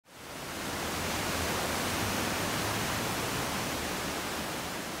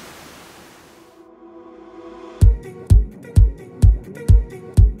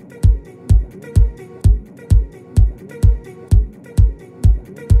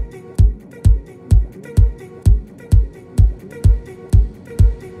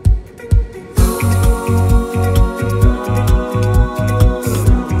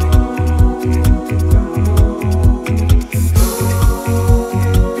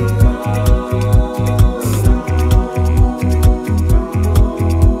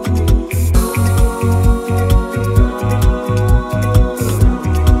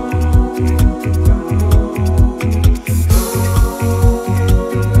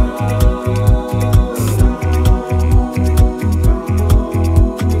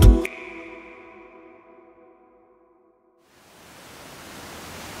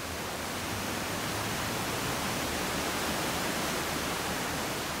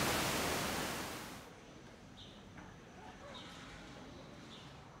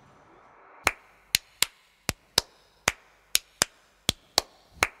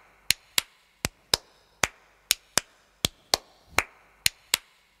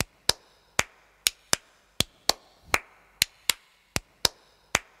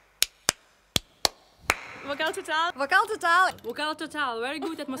vokal.total. Vokal.total. Vokal.total. Very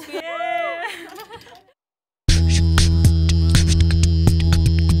good atmosphere.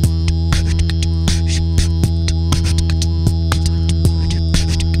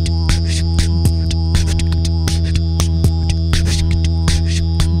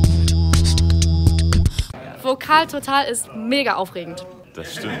 Vokal.total ist mega aufregend.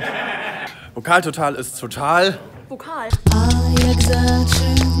 Das stimmt. Vokal.total ist total. Vokal.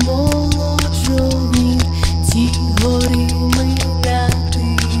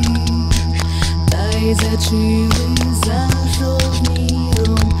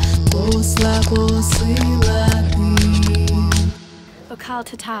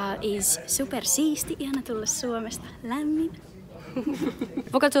 Vokal.total is super siisti, ihana tulla Suomesta, lämmin.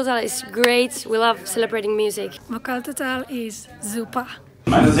 Vokal.total is great. We love celebrating music. Vokal.total is super.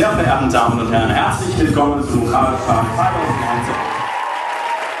 Meine sehr verehrten Damen und Herren, herzlich willkommen zu Vokal.total 2019.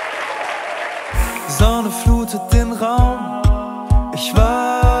 Sonne flutet den Raum, ich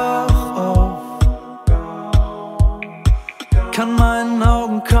wach auf, kann meinen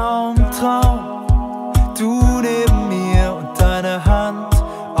Augen kaum trauen. Du neben mir und deine Hand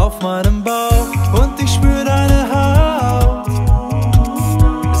auf meinem Bauch und ich spür deine Haut.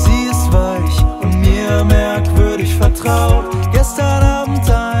 Sie ist weich und mir merkwürdig vertraut. Gestern Abend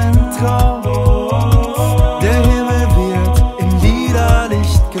ein Traum, der Himmel wird in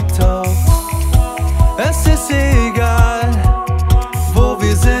Liederlicht getaucht. Es ist egal, wo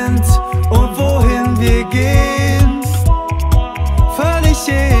wir sind und wohin wir gehen. Völlig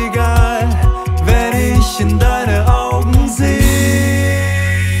egal, wenn ich in deine Augen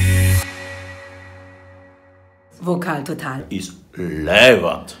sehe. Vokal.total Ist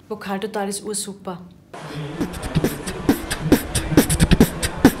leiwand. Vokal.total ist ursuper.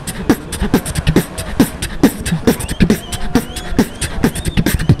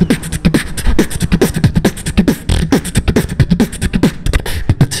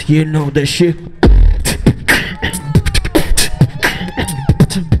 You know that shit.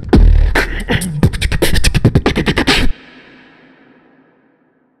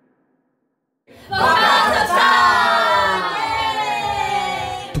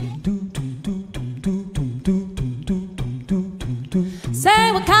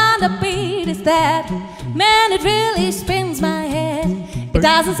 Say what kind of beat is that? Man, it really spins my head. It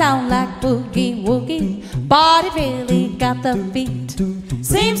doesn't sound like boogie woogie, but it really got the beat.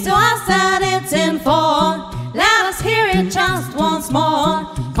 Seems to us that it's in four. Let us hear it just once more.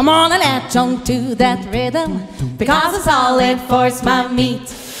 Come on and latch on to that rhythm, because it's all it force my meat.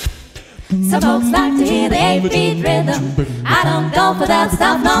 Some folks like to hear the 8-beat rhythm. I don't go for that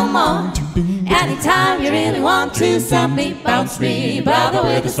stuff no more. Anytime you really want to, somebody bounce me, brother,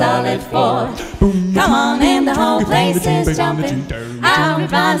 with a solid 4. Come on in, the whole place is jumping.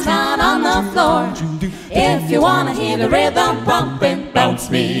 Everybody's down on the floor. If you wanna hear the rhythm pumping, bounce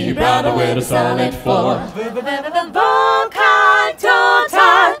me, brother, with a solid 4.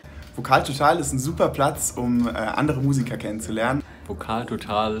 Vokal.total. Vokal.total ist ein super Platz, um andere Musiker kennenzulernen.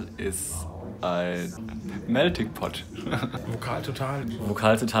 Vokal.total ist ein Melting Pot. Vokal.total.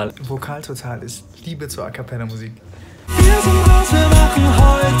 Vokal.total. Vokal.total ist Liebe zur A-Cappella-Musik. Wir sind raus, wir machen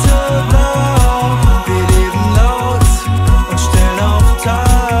heute blau. Wir leben laut und stellen auf Tag.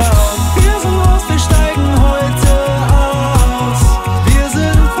 Wir sind raus, wir steigen heute aus. Wir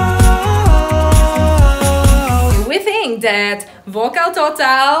sind raus. We think that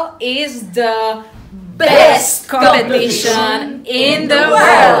Vokal.total is the best competition in the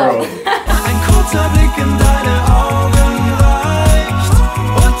world. Ein kurzer Blick in deine Augen reicht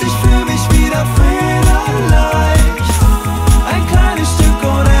und ich fühle mich wieder federleicht. Ein kleines Stück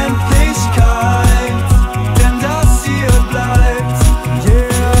Unendlichkeit, denn das hier bleibt.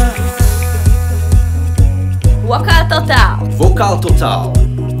 Yeah. Vokal.total. Vokal.total.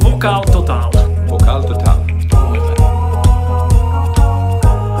 Vokal.total. Vokal.total.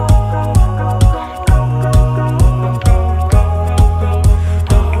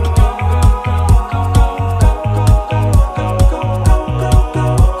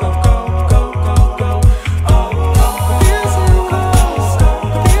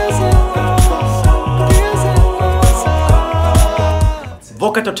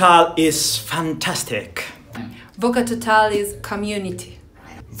 Vokal.total is fantastic. Vokal.total is community.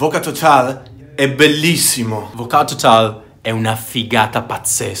 Vokal.total è bellissimo. Vokal.total è una figata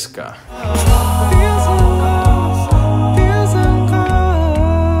pazzesca.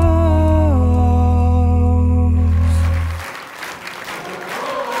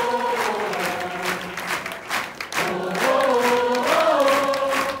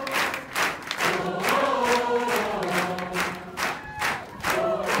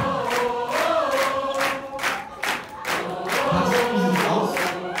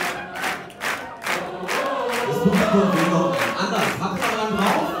 Publikum will noch anders. Macht mal einen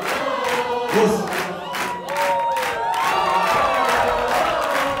drauf. Los.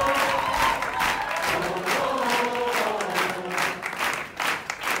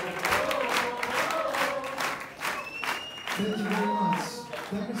 Thank you.